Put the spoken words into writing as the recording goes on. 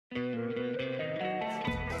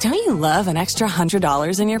Don't you love an extra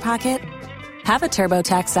 $100 in your pocket? Have a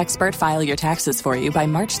TurboTax expert file your taxes for you by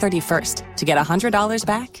March 31st to get $100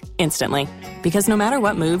 back instantly. Because no matter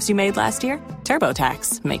what moves you made last year,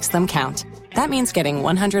 TurboTax makes them count. That means getting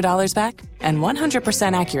 $100 back and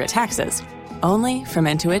 100% accurate taxes, only from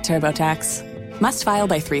Intuit TurboTax. Must file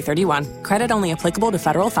by 3/31. Credit only applicable to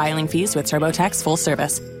federal filing fees with TurboTax full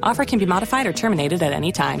service. Offer can be modified or terminated at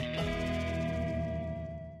any time.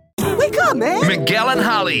 Wake up, man. Miguel and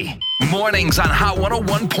Holly. Mornings on Hot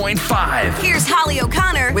 101.5. Here's Holly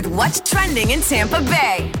O'Connor with what's trending in Tampa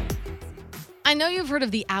Bay. I know you've heard of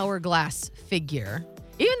the hourglass figure.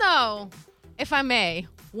 Even though, if I may,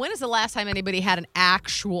 when is the last time anybody had an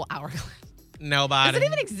actual hourglass? Nobody. Does it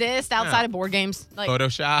even exist outside of board games? Like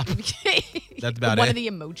Photoshop. That's about one it. of the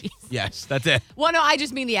emojis. Yes, that's it. Well, no, I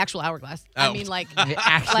just mean the actual hourglass. I Oh. mean, like, The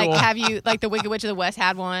actual- like, have you, like, the Wicked Witch of the West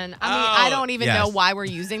had one? I mean, I don't even know yes. why we're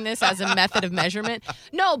using this as a method of measurement.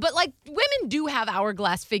 No, but, like, women do have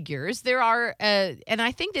hourglass figures. There are, and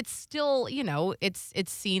I think it's still, you know, it's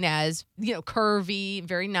seen as, you know, curvy,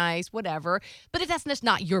 very nice, whatever. But if that's just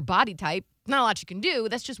not your body type, not a lot you can do.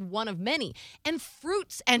 That's just one of many. And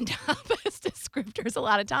fruits end up as descriptors a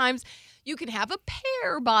lot of times. You can have a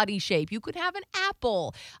pear body shape. You could have an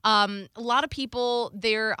apple. A lot of people,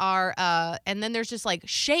 there are, and then there's just like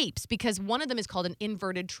shapes, because one of them is called an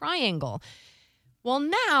inverted triangle. Well,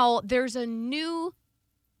 now there's a new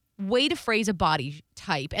way to phrase a body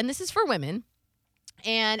type, and this is for women.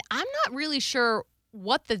 And I'm not really sure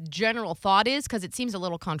what the general thought is, because it seems a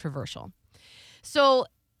little controversial. So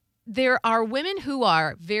there are women who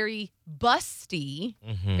are very busty,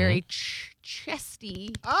 very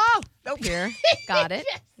chesty. Oh, Nope. Here. Got it.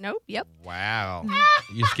 Nope. Yep. wow.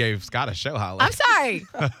 You just gave Scott a show, Holly. I'm sorry.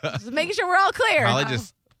 Just making sure we're all clear. Holly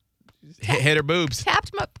just hit her boobs. Tap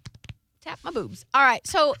my boobs. All right.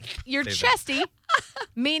 So you're Say that. chesty,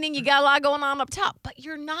 meaning you got a lot going on up top, but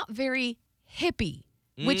you're not very hippie,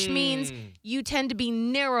 which means you tend to be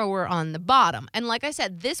narrower on the bottom. And like I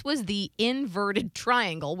said, this was the inverted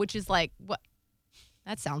triangle, which is like, what?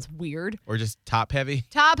 That sounds weird. Or just top heavy.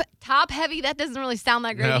 Top heavy. That doesn't really sound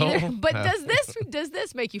that great No. either. But does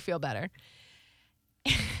this make you feel better?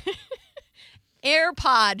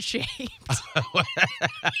 AirPod shaped.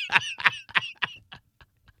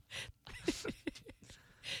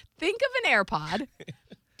 Think of an AirPod,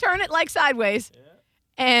 turn it like sideways,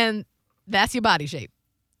 and that's your body shape.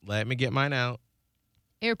 Let me get mine out.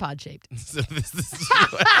 AirPod shaped. So this is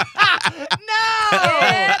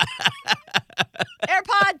No!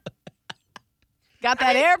 AirPod. Got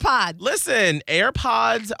that AirPod. Listen,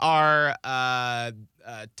 AirPods are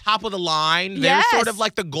top of the line. They're Yes. sort of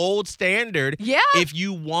like the gold standard. Yeah. If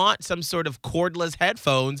you want some sort of cordless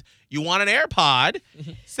headphones, you want an AirPod.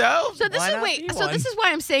 So So this is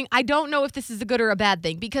why I'm saying I don't know if this is a good or a bad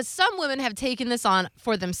thing, because some women have taken this on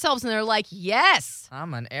for themselves and they're like, yes,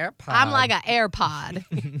 I'm an AirPod. I'm like an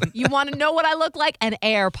AirPod. You want to know what I look like? An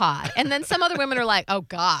AirPod. And then some other women are like, oh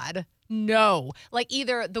God, no. Like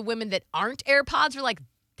either the women that aren't AirPods are like,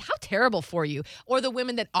 how terrible for you. Or the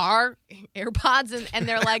women that are AirPods and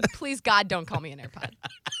they're like, please God, don't call me an AirPod.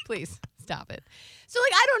 Please stop it. So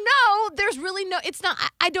like, I don't know. There's really no, it's not,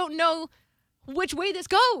 I don't know which way this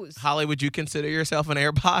goes. Holly, would you consider yourself an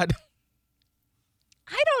AirPod?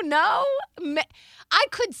 I don't know. I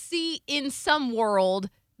could see in some world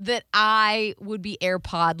that I would be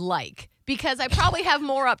AirPod-like, because I probably have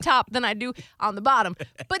more up top than I do on the bottom.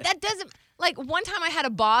 But that doesn't, like one time I had a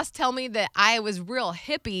boss tell me that I was real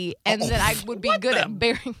hippie and that I would be good at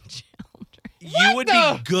bearing children. You would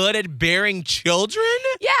be good at bearing children?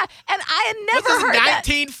 Yeah, and I had never This is heard that.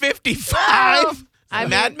 1955. I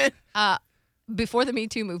Mad mean, Men? Before the Me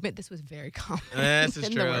Too movement, this was very common This is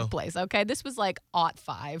in true. the workplace, okay? This was like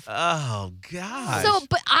 '05. Oh, gosh. So,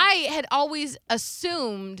 but I had always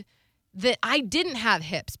assumed that I didn't have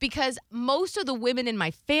hips, because most of the women in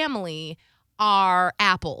my family are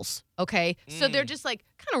apples, okay? So they're just like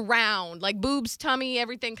kind of round, like boobs, tummy,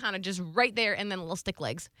 everything kind of just right there, and then little stick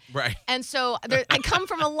legs. Right. And so I come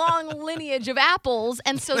from a long lineage of apples,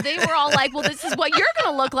 and so they were all like, well, this is what you're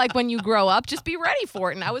going to look like when you grow up. Just be ready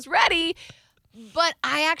for it. And I was ready. But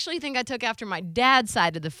I actually think I took after my dad's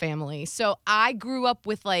side of the family. So I grew up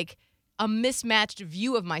with like a mismatched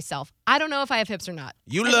view of myself. I don't know if I have hips or not.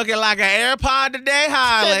 You looking like an AirPod today,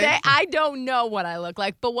 Holly. Today, I don't know what I look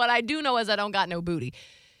like, but what I do know is I don't got no booty.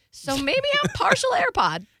 So maybe I'm partial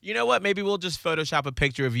AirPod. You know what? Maybe we'll just Photoshop a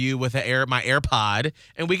picture of you with my AirPod,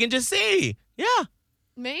 and we can just see. Yeah.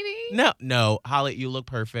 Maybe. No, Holly, you look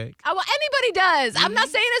perfect. Well, anybody does. I'm not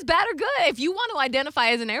saying it's bad or good. If you want to identify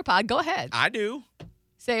as an AirPod, go ahead. I do.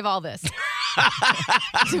 Save all this.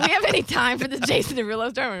 Do we have any time for the Jason Derulo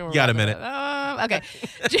story? You got a minute. Okay.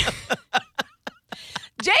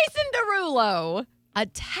 Jason Derulo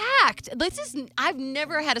attacked. I've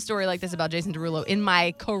never had a story like this about Jason Derulo in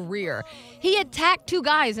my career. He attacked two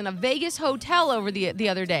guys in a Vegas hotel over the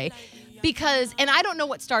other day and I don't know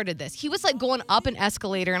what started this. He was like going up an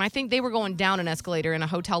escalator, and I think they were going down an escalator in a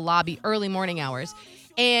hotel lobby early morning hours.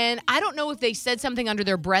 And I don't know if they said something under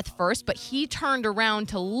their breath first, but he turned around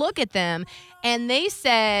to look at them, and they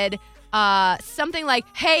said something like,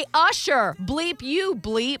 "Hey, Usher, bleep you,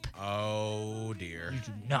 bleep." Oh, dear. You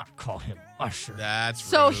do not call him Usher. That's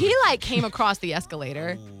So rude. he came across the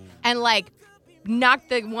escalator and knocked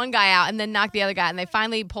the one guy out and then knocked the other guy, and they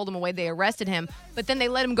finally pulled him away. They arrested him, but then they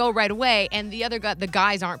let him go right away, and the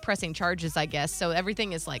guys aren't pressing charges, I guess. So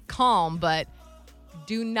everything is calm, but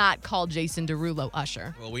do not call Jason Derulo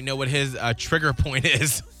Usher. Well, we know what his trigger point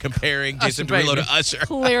is comparing Jason Usher, Derulo baby. to Usher.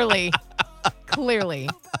 Clearly.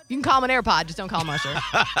 You can call him an AirPod, just don't call him Usher.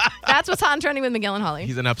 That's what's hot and trending with Miguel and Holly.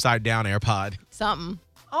 He's an upside down AirPod. Something.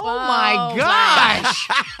 Oh my gosh.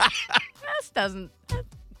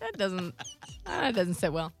 That doesn't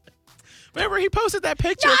sit well. Remember, he posted that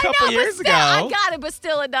picture Yeah, a couple I know, years but still, I ago. got it, but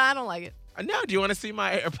still, I don't like it. No, do you want to see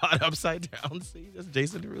my AirPod upside down? See, that's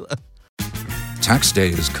Jason Derulo. Tax day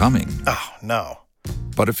is coming. Oh, no.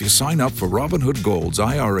 But if you sign up for Robinhood Gold's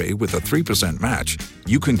IRA with a 3% match,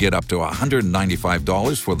 you can get up to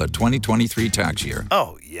 $195 for the 2023 tax year.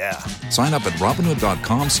 Oh, yeah. Sign up at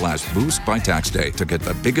Robinhood.com/boost by tax day to get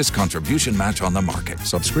the biggest contribution match on the market.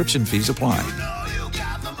 Subscription fees apply.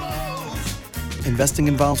 Investing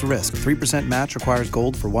involves risk. 3% match requires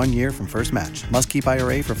gold for 1 year from first match. Must keep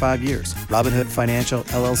IRA for 5 years. Robinhood Financial,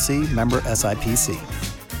 LLC, member SIPC.